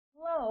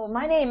Hello,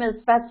 my name is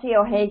Betsy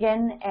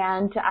O'Hagan,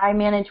 and I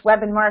manage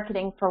web and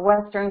marketing for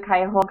Western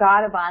Cuyahoga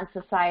Audubon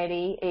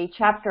Society, a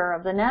chapter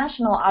of the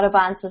National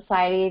Audubon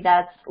Society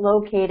that's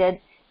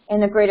located in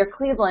the greater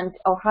Cleveland,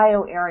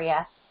 Ohio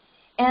area.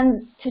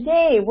 And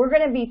today we're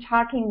going to be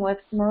talking with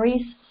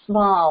Maurice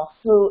Small,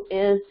 who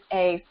is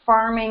a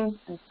farming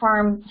and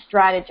farm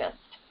strategist.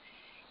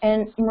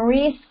 And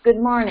Maurice, good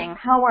morning.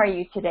 How are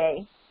you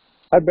today?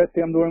 Hi, Betsy.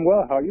 I'm doing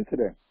well. How are you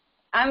today?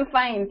 I'm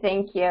fine,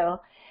 thank you.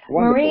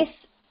 Wonderful. Maurice,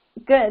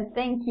 good,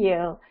 thank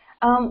you.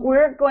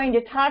 We're going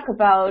to talk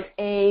about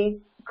a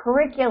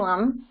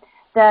curriculum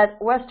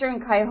that Western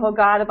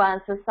Cuyahoga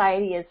Audubon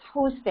Society is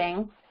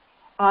hosting,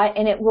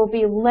 and it will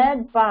be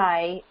led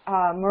by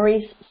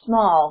Maurice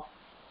Small.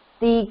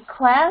 The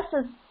class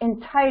is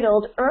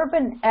entitled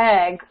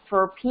UrbanAg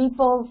for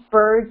People,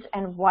 Birds,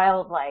 and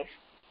Wildlife,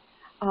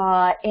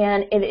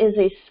 and it is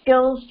a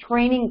skills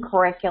training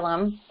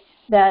curriculum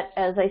that,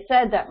 as I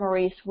said, that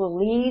Maurice will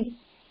lead.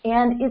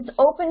 And it's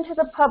open to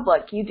the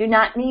public. You do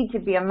not need to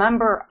be a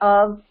member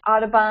of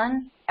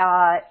Audubon,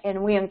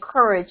 and we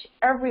encourage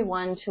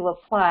everyone to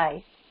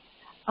apply.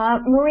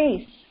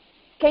 Maurice,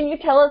 can you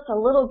tell us a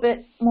little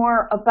bit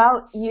more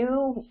about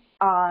you,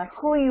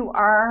 who you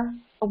are,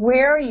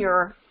 where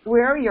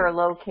you're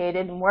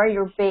located, and where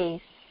you're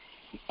based,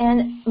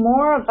 and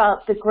more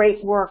about the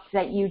great work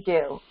that you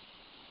do?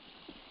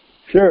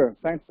 Sure.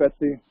 Thanks,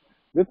 Betsy.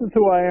 This is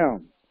who I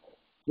am.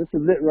 This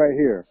is it right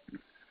here.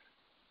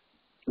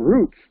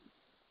 Roots.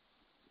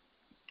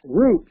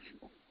 Roots.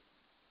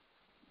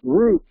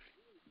 Roots.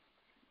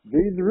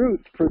 These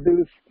roots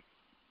produce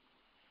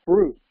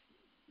fruit.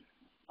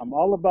 I'm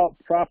all about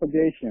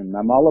propagation.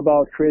 I'm all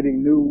about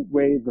creating new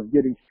ways of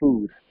getting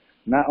food,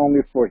 not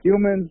only for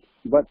humans,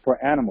 but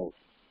for animals,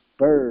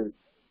 birds,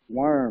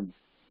 worms,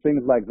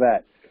 things like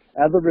that.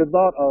 As a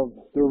result of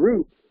the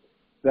roots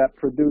that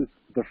produce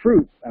the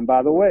fruits, and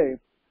by the way,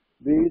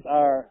 these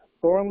are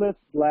thornless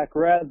black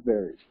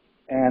raspberries.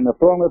 And the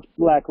thornless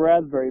black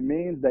raspberry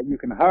means that you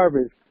can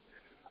harvest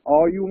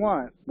all you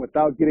want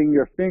without getting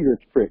your fingers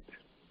pricked.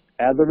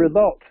 As a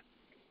result,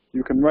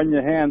 you can run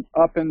your hands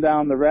up and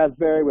down the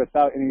raspberry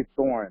without any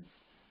thorns.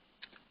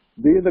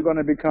 These are going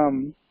to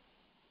become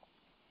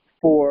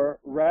 4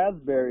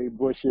 raspberry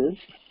bushes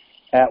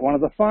at one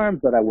of the farms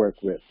that I work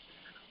with.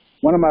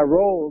 One of my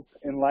roles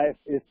in life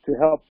is to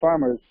help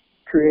farmers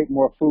create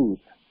more food.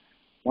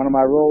 One of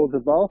my roles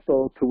is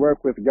also to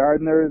work with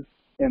gardeners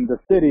in the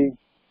city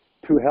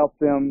to help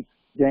them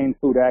gain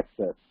food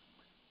access.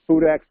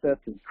 Food access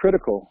is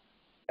critical,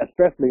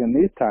 especially in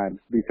these times,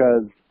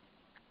 because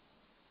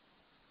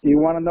you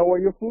want to know where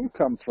your food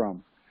comes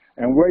from.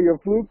 And where your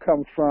food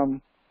comes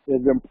from is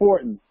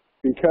important,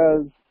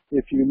 because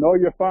if you know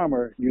your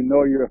farmer, you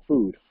know your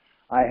food.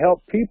 I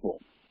help people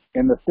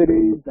in the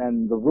cities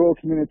and the rural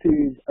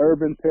communities,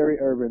 urban,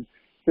 peri-urban,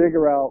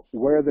 figure out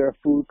where their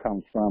food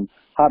comes from,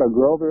 how to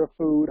grow their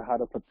food, how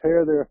to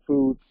prepare their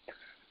food,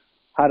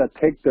 how to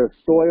take their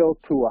soil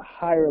to a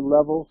higher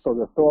level so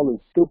the soil is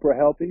super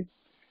healthy.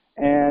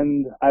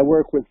 And I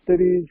work with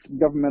cities,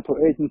 governmental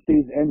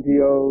agencies,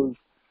 NGOs,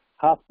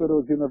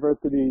 hospitals,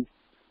 universities,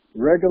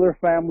 regular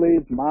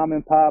families, mom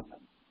and pop,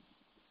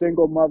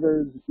 single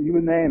mothers, you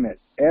name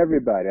it,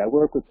 everybody. I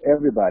work with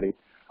everybody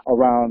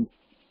around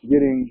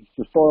getting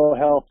the soil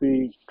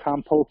healthy,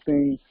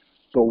 composting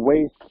the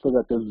waste so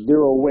that there's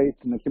zero waste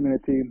in the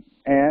community,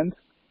 and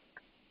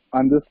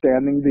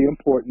understanding the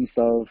importance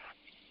of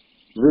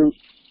roots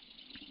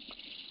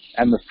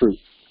and the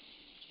fruits.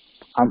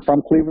 I'm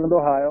from Cleveland,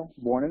 Ohio,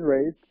 born and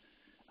raised.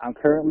 I'm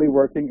currently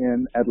working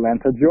in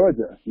Atlanta,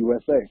 Georgia,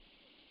 USA.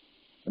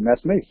 And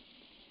that's me.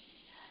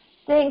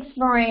 Thanks,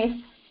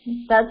 Maurice.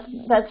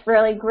 That's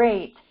really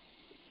great.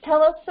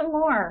 Tell us some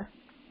more.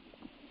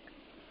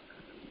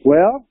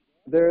 Well,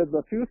 there's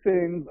a few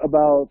things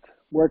about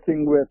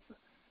working with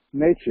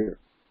nature,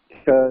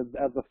 because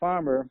as a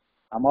farmer,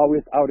 I'm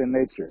always out in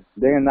nature,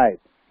 day and night.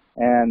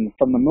 And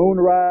from the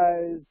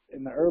moonrise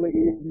in the early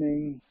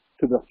evening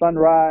to the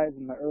sunrise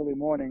in the early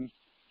morning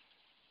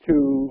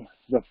to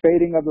the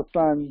fading of the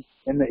sun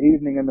in the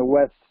evening in the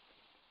west,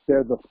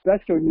 there's a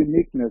special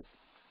uniqueness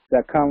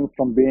that comes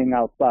from being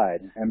outside.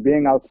 And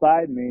being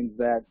outside means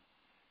that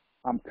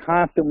I'm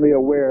constantly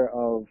aware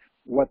of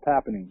what's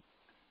happening.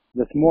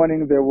 This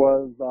morning there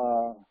was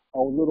a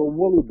little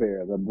woolly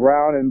bear, the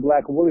brown and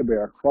black woolly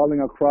bear,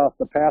 crawling across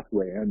the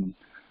pathway. And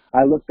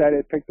I looked at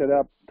it, picked it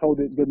up, told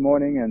it good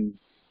morning, and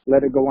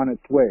let it go on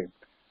its way.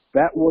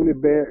 That woolly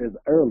bear is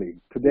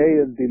early. Today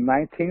is the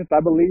 19th,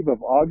 I believe,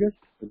 of August.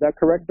 Is that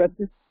correct,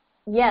 Betsy?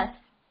 Yes.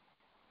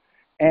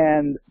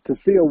 And to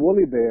see a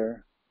woolly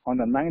bear on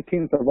the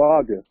 19th of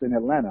August in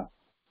Atlanta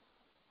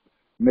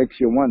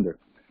makes you wonder.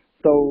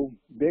 So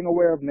being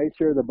aware of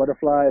nature, the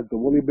butterflies, the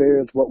woolly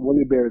bears, what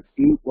woolly bears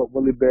eat, what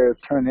woolly bears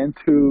turn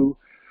into,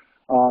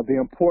 the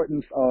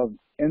importance of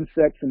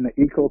insects in the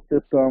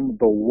ecosystem,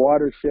 the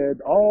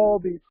watershed, all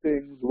these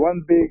things,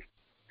 one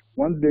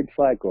big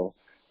cycle.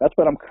 That's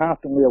what I'm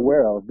constantly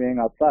aware of, being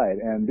outside.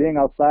 And being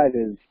outside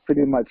is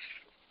pretty much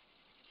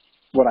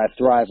what I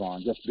thrive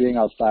on, just being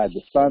outside.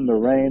 The sun, the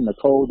rain, the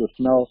cold, the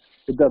snow.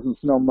 It doesn't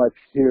snow much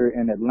here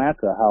in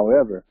Atlanta.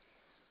 However,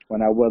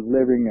 when I was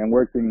living and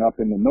working up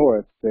in the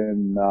north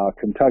in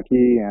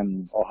Kentucky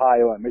and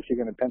Ohio and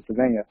Michigan and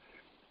Pennsylvania,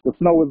 the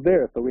snow was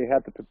there, so we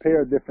had to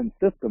prepare different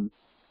systems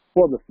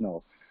for the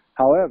snow.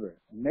 However,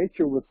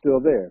 nature was still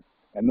there,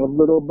 and those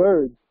little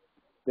birds,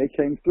 they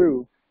came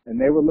through, and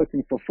they were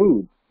looking for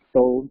food.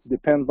 So it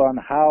depends on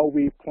how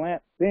we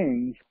plant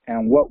things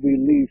and what we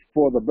leave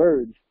for the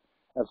birds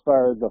as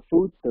far as the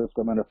food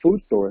system and the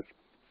food source,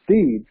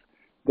 seeds.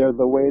 There's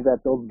a way that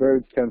those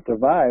birds can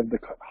survive the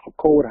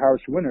cold,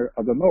 harsh winter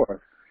of the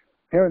north.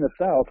 Here in the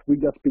south, we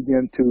just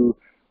begin to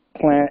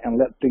plant and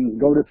let things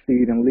go to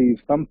seed and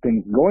leave some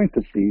things going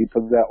to seed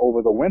so that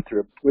over the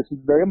winter, which is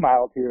very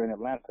mild here in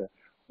Atlanta,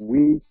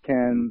 we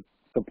can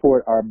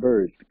support our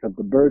birds because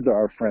the birds are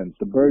our friends.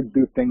 The birds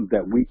do things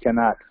that we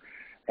cannot,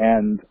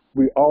 and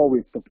we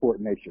always support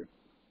nature.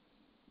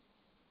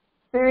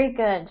 Very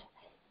good.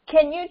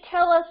 Can you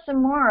tell us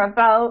some more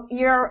about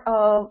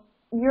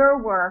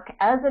your work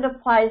as it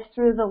applies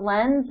through the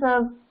lens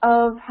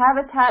of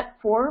habitat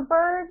for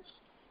birds?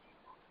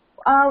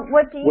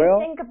 What do you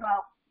think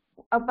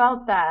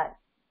about that?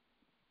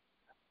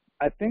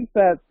 I think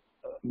that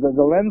the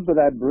lens that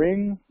I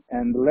bring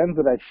and the lens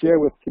that I share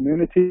with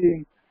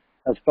community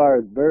as far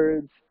as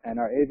birds and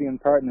our avian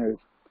partners,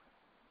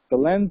 the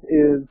lens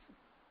is,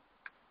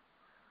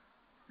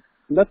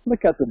 let's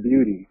look at the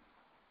beauty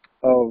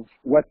of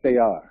what they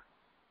are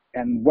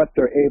and what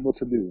they're able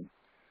to do.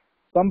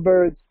 Some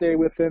birds stay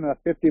within a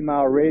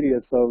 50-mile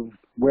radius of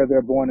where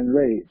they're born and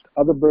raised.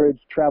 Other birds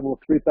travel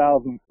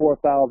 3,000,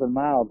 4,000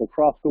 miles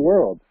across the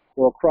world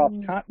or across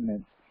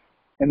continents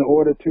in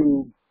order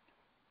to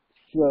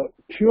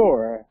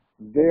secure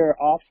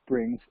their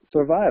offspring's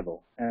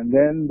survival. And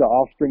then the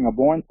offspring are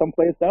born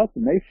someplace else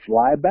and they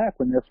fly back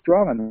when they're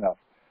strong enough.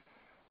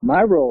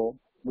 My role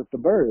with the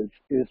birds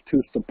is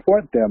to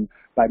support them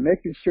by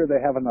making sure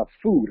they have enough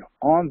food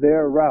on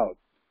their route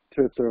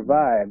to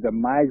survive the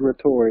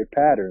migratory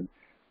pattern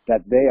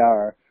that they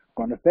are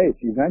going to face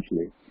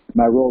eventually.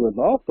 My role is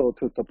also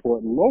to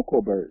support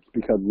local birds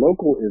because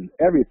local is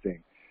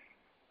everything.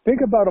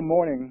 Think about a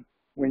morning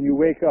when you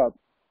wake up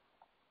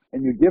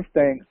and you give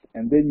thanks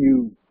and then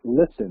you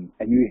listen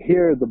and you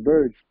hear the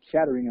birds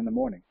chattering in the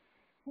morning.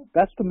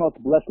 That's the most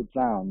blessed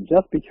sound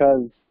just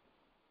because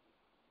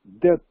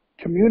they're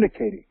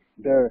communicating.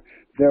 They're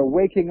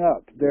waking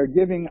up. They're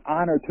giving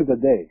honor to the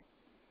day.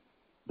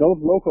 Those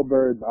local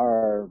birds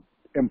are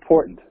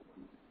important.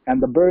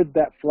 And the birds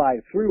that fly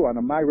through on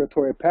a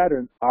migratory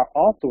pattern are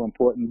also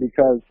important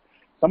because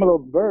some of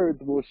those birds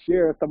will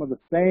share some of the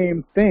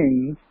same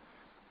things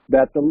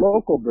that the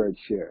local birds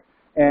share.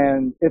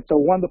 And it's a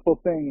wonderful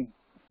thing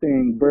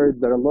seeing birds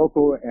that are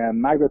local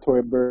and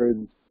migratory birds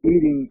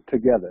eating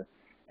together.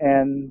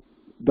 And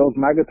those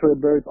migratory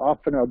birds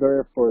often are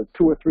there for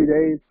 2 or 3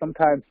 days,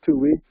 sometimes 2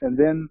 weeks, and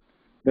then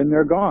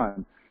they're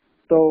gone.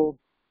 So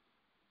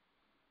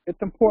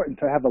it's important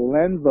to have a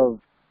lens of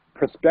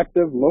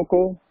perspective,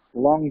 local,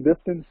 long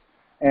distance,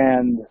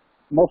 and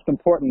most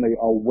importantly,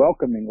 a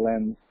welcoming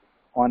lens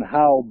on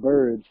how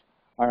birds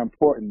are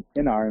important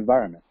in our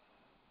environment.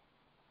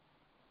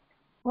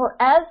 Well,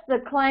 as the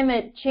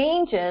climate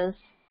changes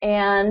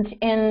and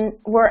in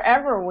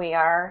wherever we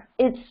are,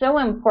 it's so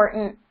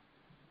important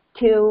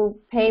to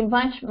pay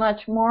much,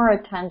 much more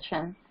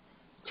attention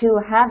to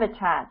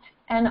habitat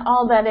and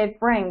all that it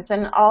brings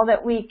and all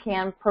that we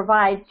can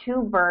provide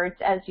to birds,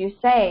 as you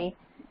say,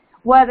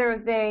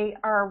 whether they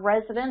are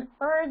resident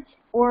birds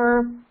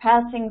or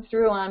passing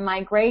through on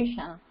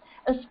migration.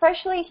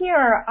 Especially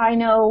here, I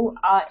know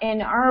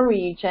in our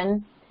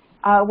region,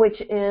 which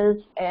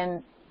is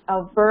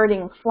a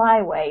birding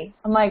flyway,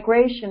 a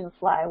migration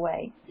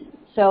flyway.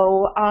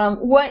 So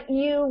what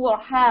you will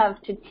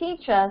have to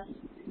teach us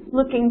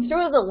looking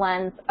through the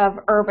lens of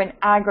urban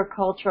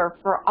agriculture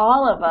for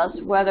all of us,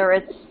 whether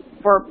it's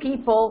for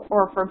people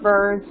or for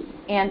birds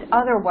and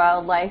other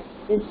wildlife,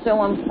 is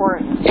so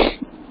important.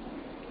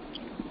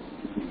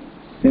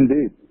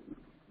 Indeed.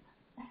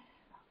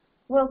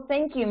 Well,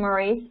 thank you,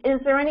 Maurice. Is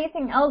there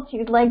anything else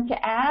you'd like to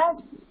add?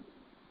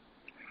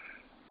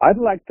 I'd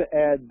like to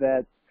add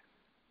that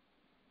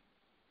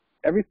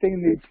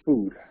everything needs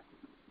food.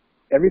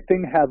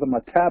 Everything has a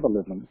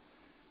metabolism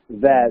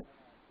that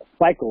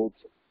cycles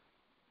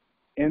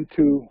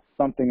into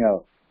something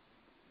else.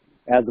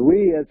 As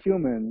we as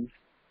humans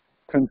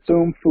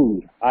consume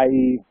food,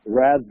 i.e.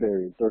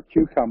 raspberries or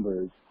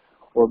cucumbers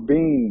or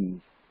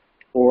beans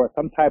or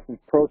some type of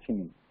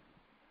protein,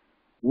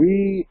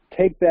 we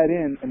take that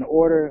in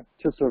order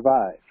to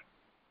survive.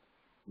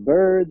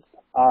 Birds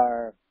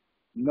are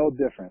no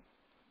different.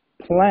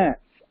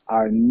 Plants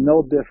are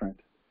no different.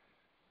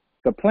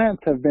 The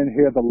plants have been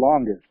here the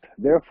longest.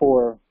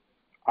 Therefore,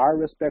 our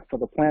respect for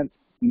the plants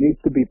needs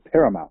to be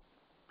paramount.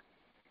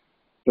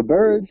 The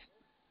birds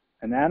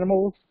and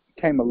animals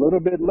came a little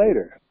bit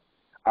later.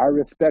 Our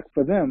respect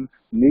for them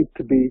needs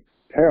to be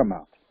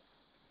paramount.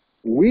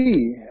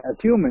 We, as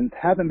humans,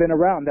 haven't been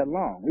around that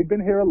long. We've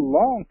been here a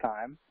long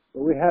time,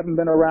 but we haven't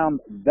been around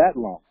that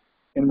long.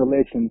 in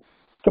relation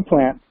to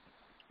plants,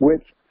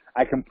 which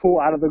I can pull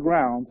out of the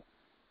ground,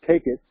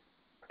 take it,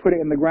 put it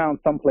in the ground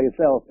someplace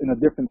else, in a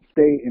different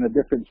state, in a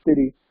different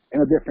city,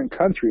 in a different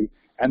country,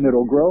 and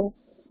it'll grow.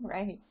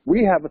 Right.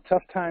 We have a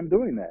tough time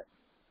doing that.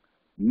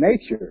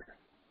 Nature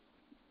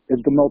is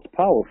the most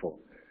powerful.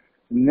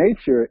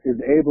 Nature is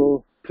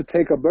able to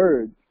take a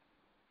bird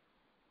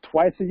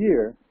twice a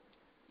year,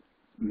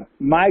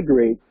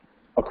 migrate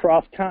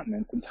across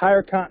continents,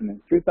 entire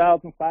continents,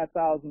 3,000,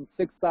 5,000,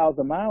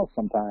 6,000 miles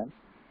sometimes,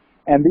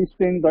 and these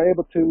things are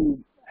able to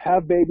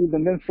have babies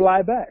and then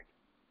fly back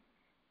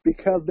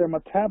because their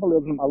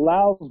metabolism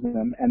allows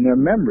them, and their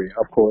memory,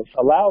 of course,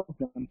 allows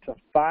them to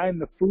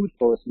find the food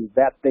sources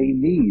that they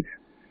need.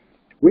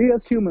 We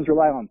as humans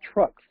rely on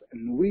trucks,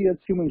 and we as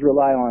humans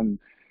rely on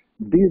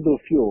diesel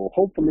fuel,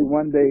 hopefully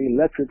one day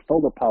electric,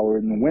 solar power,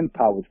 and wind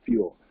powered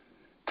fuel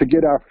to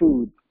get our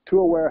food to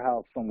a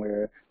warehouse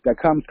somewhere that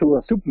comes to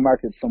a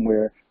supermarket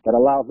somewhere that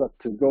allows us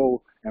to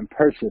go and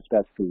purchase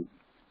that food.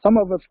 Some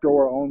of us grow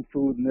our own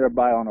food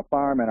nearby on a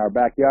farm, in our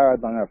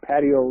backyards, on our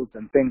patios,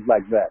 and things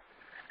like that.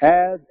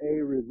 As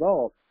a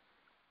result,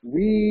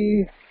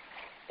 we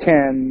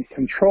can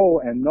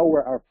control and know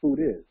where our food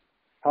is.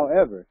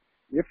 However,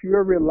 if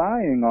you're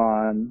relying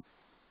on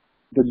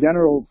the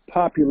general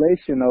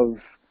population of,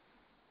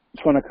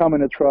 it's going to come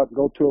in a truck,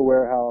 go to a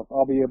warehouse,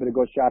 I'll be able to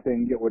go shopping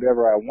and get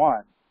whatever I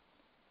want.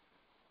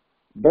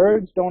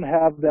 Birds don't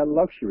have that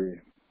luxury.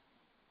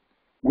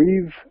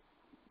 We've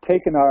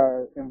taken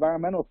our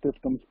environmental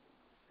systems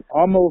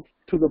almost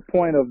to the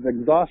point of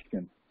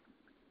exhaustion.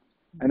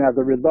 And as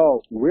a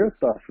result, we're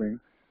suffering,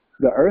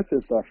 the earth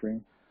is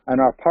suffering,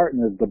 and our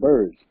partners, the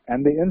birds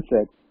and the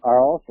insects, are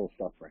also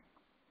suffering.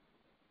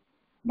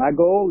 My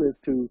goal is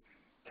to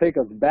take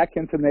us back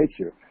into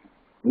nature,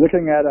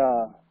 looking at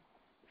a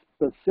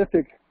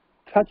specific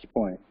touch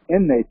point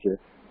in nature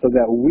so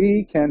that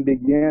we can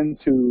begin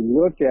to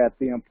look at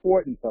the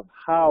importance of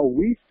how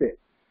we fit,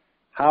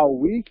 how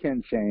we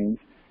can change,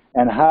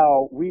 and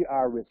how we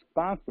are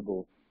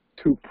responsible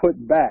to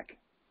put back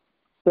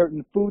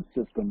certain food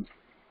systems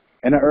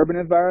in an urban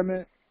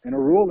environment, in a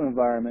rural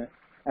environment,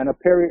 and a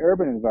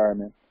peri-urban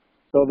environment,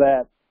 so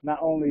that not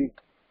only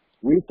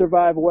we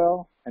survive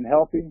well and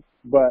healthy,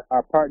 but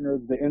our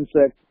partners, the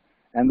insects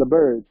and the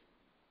birds,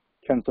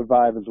 can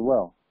survive as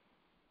well.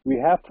 We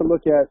have to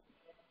look at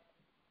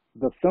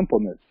the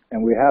simpleness,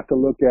 and we have to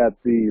look at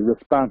the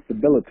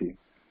responsibility.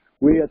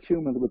 We as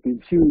humans with these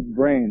huge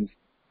brains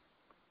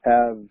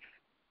have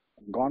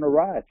gone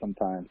awry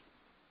sometimes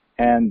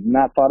and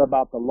not thought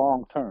about the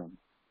long term.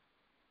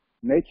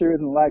 Nature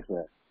isn't like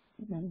that.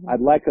 Mm-hmm.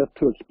 I'd like us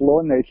to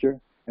explore nature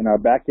in our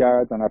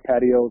backyards, on our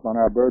patios, on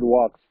our bird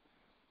walks,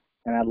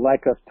 and I'd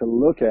like us to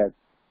look at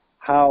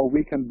how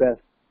we can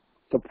best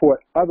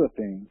support other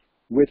things,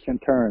 which in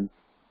turn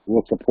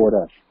will support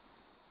us.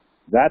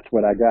 That's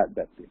what I got,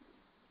 Betsy.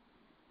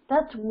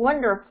 That's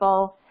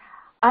wonderful.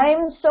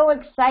 I'm so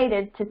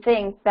excited to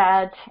think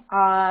that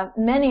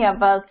many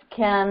of us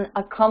can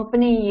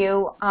accompany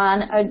you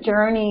on a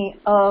journey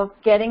of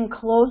getting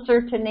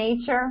closer to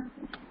nature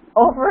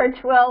over a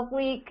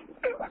 12-week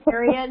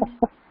period.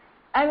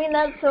 I mean,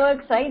 that's so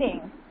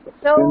exciting.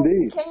 So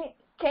indeed.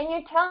 Can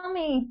you tell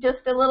me just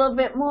a little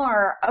bit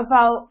more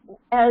about,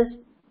 as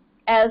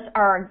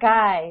our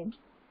guide,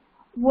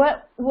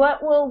 what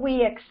will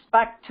we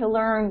expect to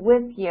learn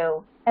with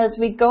you as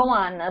we go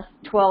on this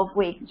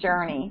 12-week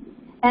journey?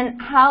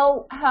 And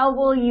how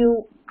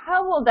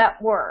will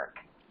that work?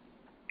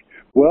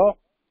 Well,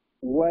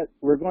 what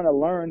we're going to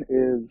learn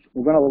is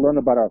we're going to learn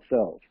about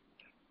ourselves,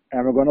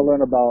 and we're going to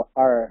learn about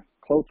our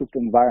closest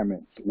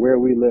environments, where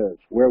we live,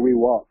 where we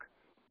walk,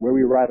 where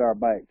we ride our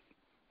bikes.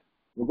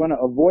 We're going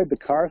to avoid the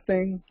car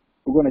thing.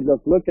 We're going to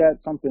just look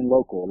at something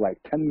local, like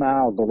 10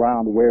 miles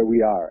around where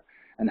we are,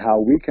 and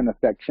how we can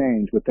affect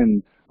change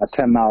within a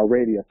 10-mile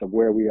radius of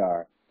where we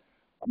are.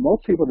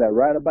 Most people that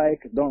ride a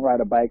bike don't ride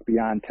a bike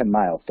beyond 10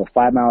 miles. So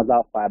 5 miles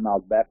out, 5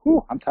 miles back.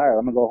 Whew, I'm tired.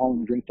 I'm going to go home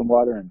and drink some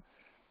water and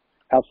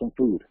have some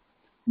food.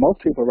 Most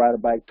people ride a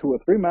bike 2 or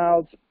 3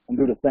 miles and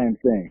do the same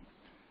thing.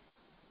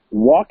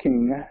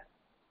 Walking,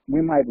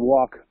 we might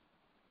walk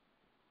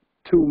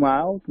 2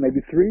 miles, maybe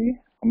 3,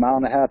 a mile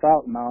and a half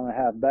out, a mile and a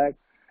half back.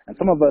 And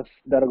some of us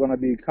that are going to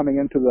be coming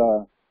into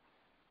the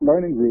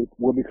learning group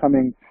will be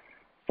coming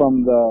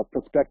from the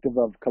perspective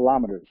of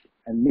kilometers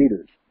and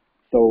meters.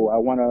 So I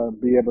want to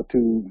be able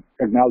to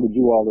acknowledge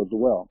you all as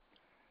well.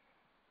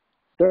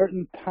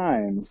 Certain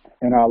times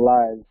in our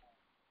lives,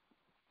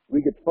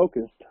 we get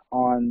focused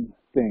on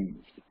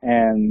things,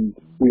 and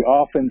we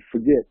often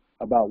forget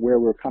about where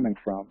we're coming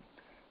from.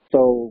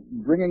 So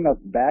bringing us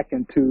back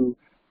into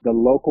the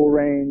local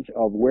range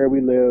of where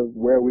we live,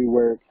 where we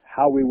work,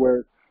 how we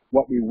work,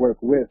 what we work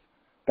with,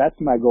 that's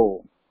my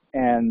goal.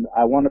 And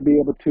I want to be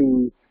able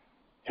to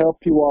help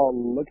you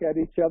all look at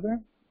each other,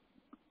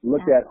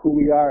 look at who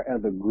we are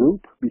as a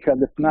group, because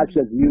it's not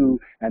just you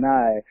and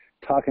I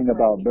talking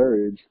about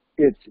birds.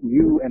 It's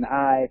you and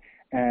I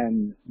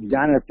and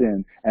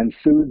Jonathan and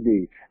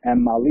Susie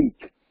and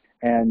Malik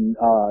and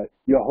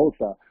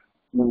Yehosa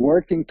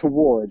working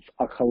towards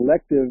a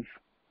collective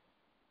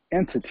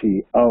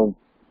entity of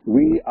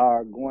we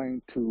are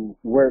going to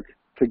work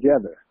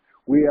together.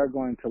 We are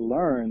going to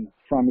learn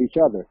from each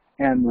other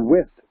and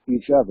with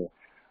each other.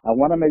 I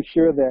want to make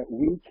sure that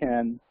we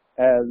can,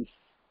 as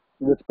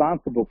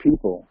responsible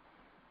people,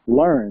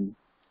 learn,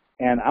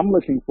 and I'm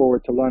looking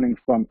forward to learning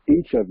from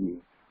each of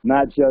you,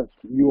 not just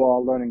you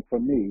all learning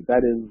from me.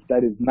 That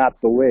is not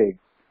the way.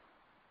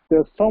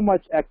 There's so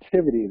much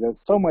activity, there's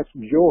so much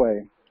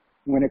joy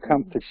when it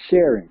comes to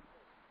sharing.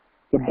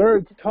 The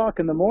birds talk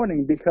in the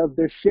morning because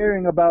they're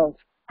sharing about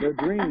their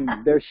dreams.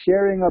 They're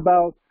sharing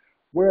about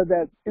where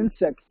that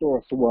insect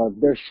source was.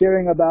 They're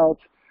sharing about,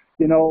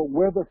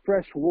 where the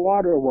fresh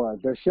water was.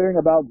 They're sharing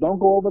about, don't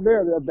go over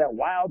there, there's that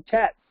wild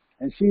cat.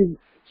 And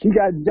she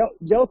got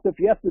Joseph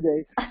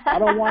yesterday. I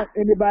don't want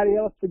anybody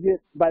else to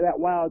get by that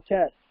wild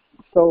cat.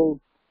 So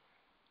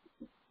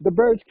the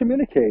birds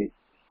communicate.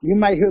 You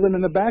might hear them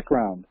in the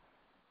background.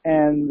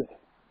 And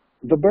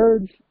the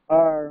birds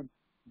are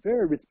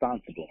very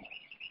responsible.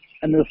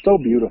 And they're so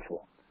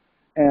beautiful.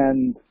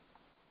 And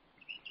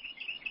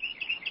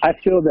I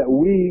feel that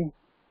we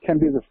can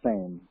be the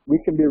same. We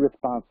can be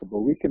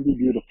responsible. We can be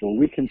beautiful.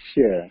 We can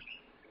share.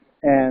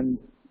 And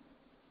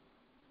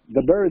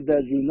the birds,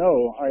 as you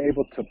know, are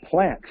able to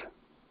plant.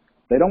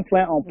 They don't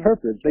plant on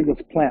purpose. They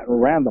just plant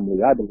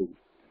randomly, I believe.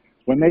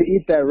 When they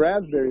eat that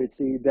raspberry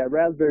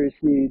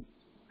seed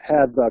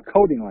has a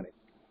coating on it.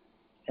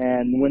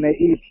 And when they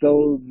eat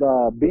those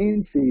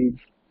bean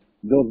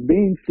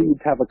seeds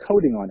have a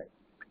coating on it.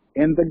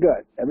 In the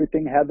gut.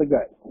 Everything has a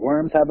gut.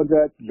 Worms have a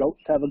gut.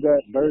 Goats have a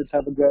gut. Birds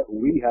have a gut.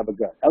 We have a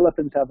gut.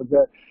 Elephants have a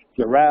gut.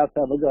 Giraffes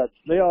have a gut.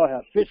 They all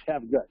have. Fish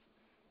have guts.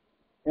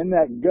 In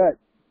that gut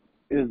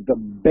is the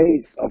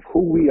base of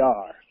who we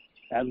are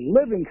as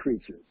living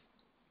creatures.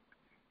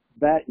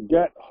 That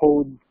gut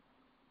holds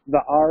the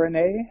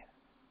RNA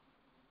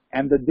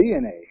and the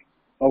DNA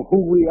of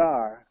who we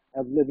are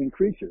as living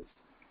creatures.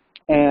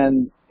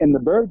 And in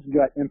the bird's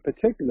gut in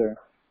particular,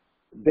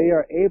 they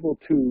are able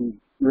to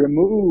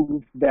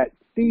remove that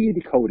seed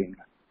coating.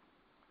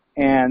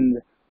 And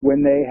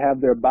when they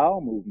have their bowel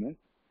movement,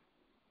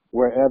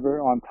 wherever,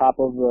 on top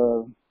of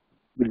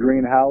the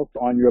greenhouse,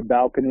 on your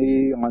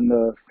balcony, on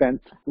the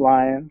fence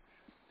line,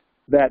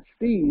 that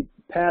seed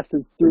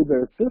passes through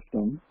their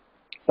system,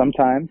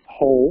 sometimes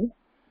whole,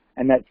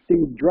 and that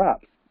seed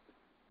drops.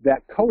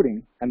 That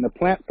coating, and the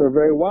plants are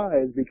very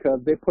wise because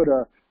they put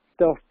a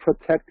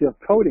self-protective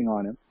coating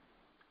on it.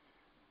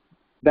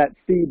 That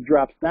seed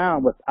drops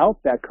down without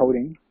that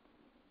coating.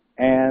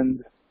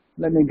 And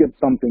let me get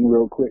something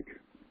real quick.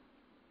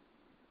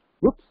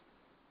 Whoops.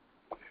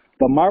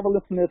 The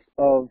marvelousness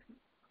of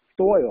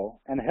soil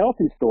and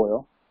healthy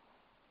soil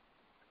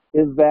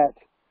is that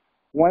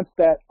once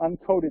that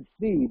uncoated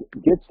seed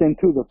gets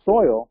into the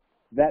soil,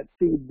 that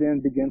seed then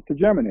begins to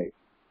germinate.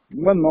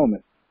 One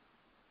moment.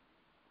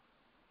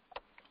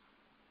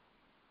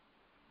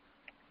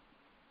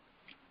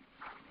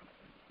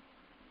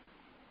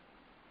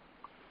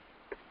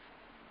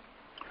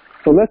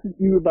 So let's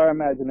use our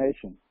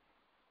imagination.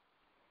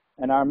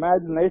 And our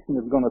imagination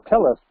is going to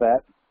tell us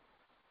that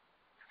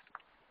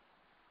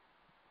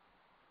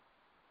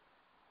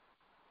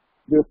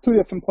there's two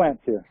different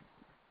plants here.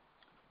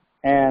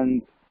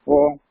 And,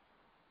 well,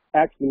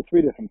 actually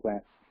 3 different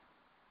plants.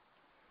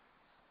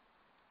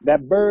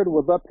 That bird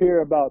was up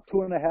here about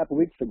 2.5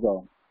 weeks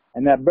ago,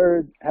 and that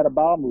bird had a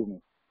bowel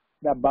movement.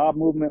 That bowel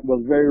movement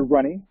was very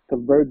runny,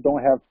 because birds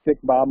don't have thick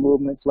bowel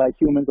movements like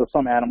humans or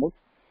some animals.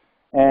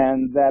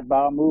 And that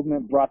bowel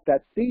movement brought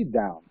that seed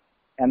down,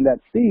 and that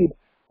seed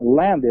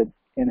landed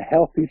in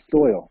healthy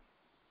soil.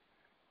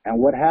 And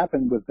what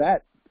happened with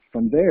that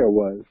from there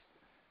was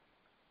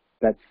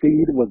that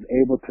seed was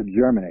able to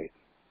germinate,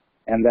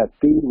 and that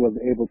seed was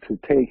able to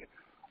take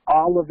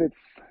all of its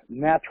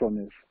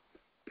naturalness,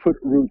 put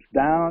roots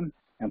down,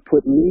 and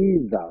put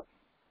leaves out.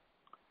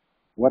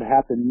 What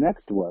happened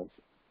next was,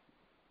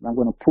 I'm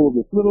going to pull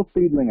this little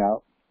seedling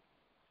out.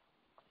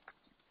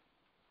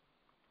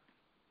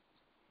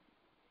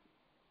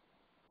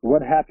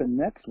 What happened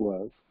next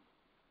was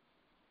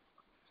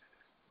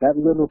that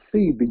little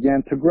seed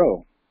began to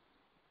grow.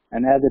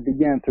 And as it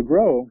began to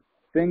grow,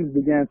 things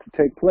began to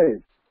take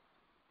place.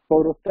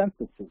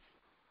 Photosynthesis.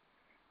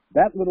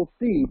 That little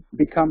seed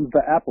becomes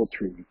the apple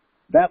tree.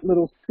 That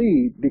little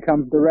seed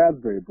becomes the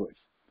raspberry bush.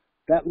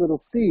 That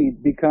little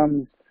seed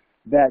becomes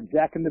that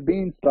Jack and the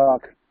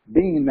Beanstalk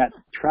bean that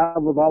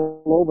travels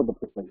all over the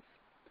place.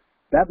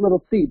 That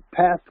little seed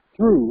passed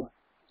through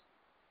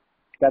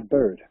that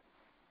bird.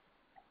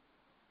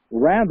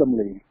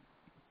 Randomly,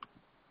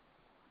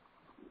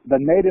 the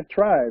native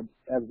tribes,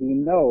 as we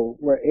know,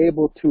 were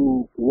able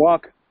to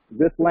walk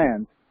this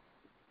land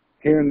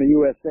here in the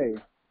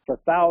USA for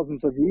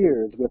thousands of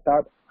years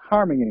without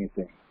harming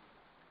anything.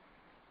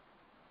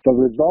 The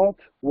result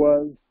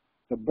was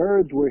the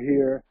birds were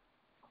here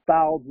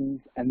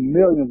thousands and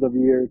millions of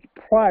years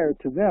prior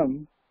to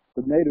them,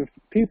 the native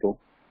people,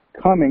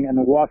 coming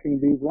and walking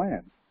these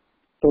lands.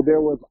 So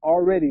there was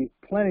already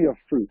plenty of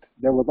fruit.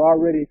 There was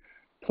already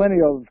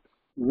plenty of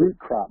root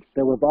crops.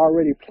 There was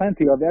already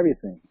plenty of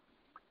everything.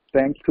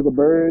 Thanks to the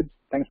birds,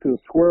 thanks to the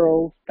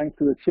squirrels, thanks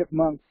to the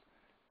chipmunks,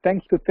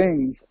 thanks to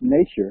things,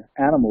 nature,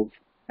 animals,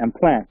 and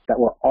plants that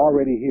were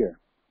already here.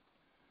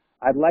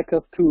 I'd like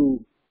us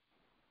to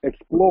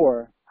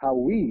explore how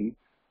we,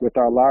 with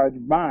our large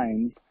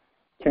minds,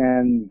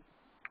 can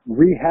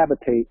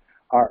rehabilitate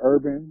our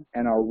urban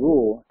and our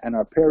rural and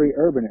our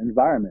peri-urban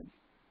environments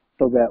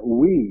so that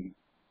we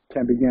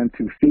can begin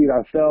to feed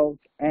ourselves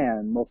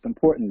and, most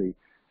importantly,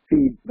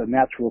 feed the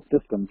natural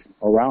systems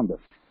around us.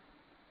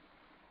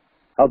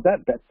 How's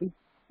that, Betsy?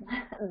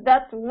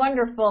 That's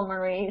wonderful,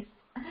 Maurice.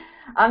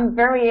 I'm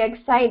very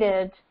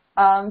excited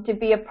to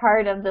be a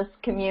part of this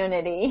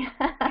community.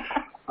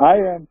 I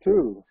am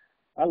too.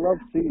 I love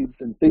seeds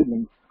and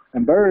seedlings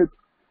and birds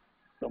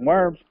and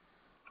worms.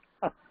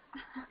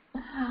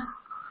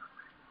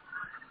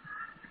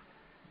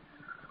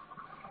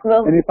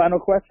 Well, any final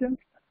questions?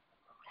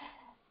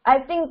 I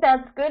think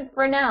that's good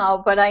for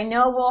now, but I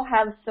know we'll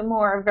have some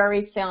more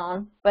very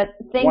soon. But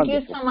thank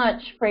Wonderful. you so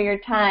much for your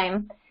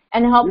time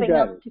and helping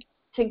us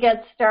to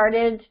get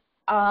started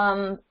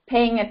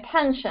paying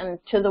attention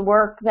to the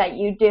work that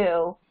you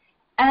do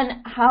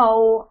and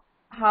how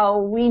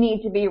we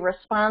need to be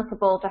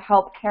responsible to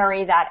help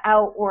carry that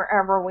out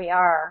wherever we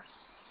are.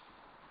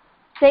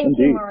 Thank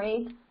Indeed. you,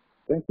 Maurice.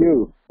 Thank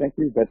you. Thank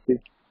you,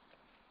 Betsy.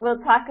 We'll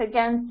talk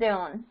again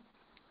soon.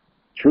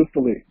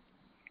 Truthfully.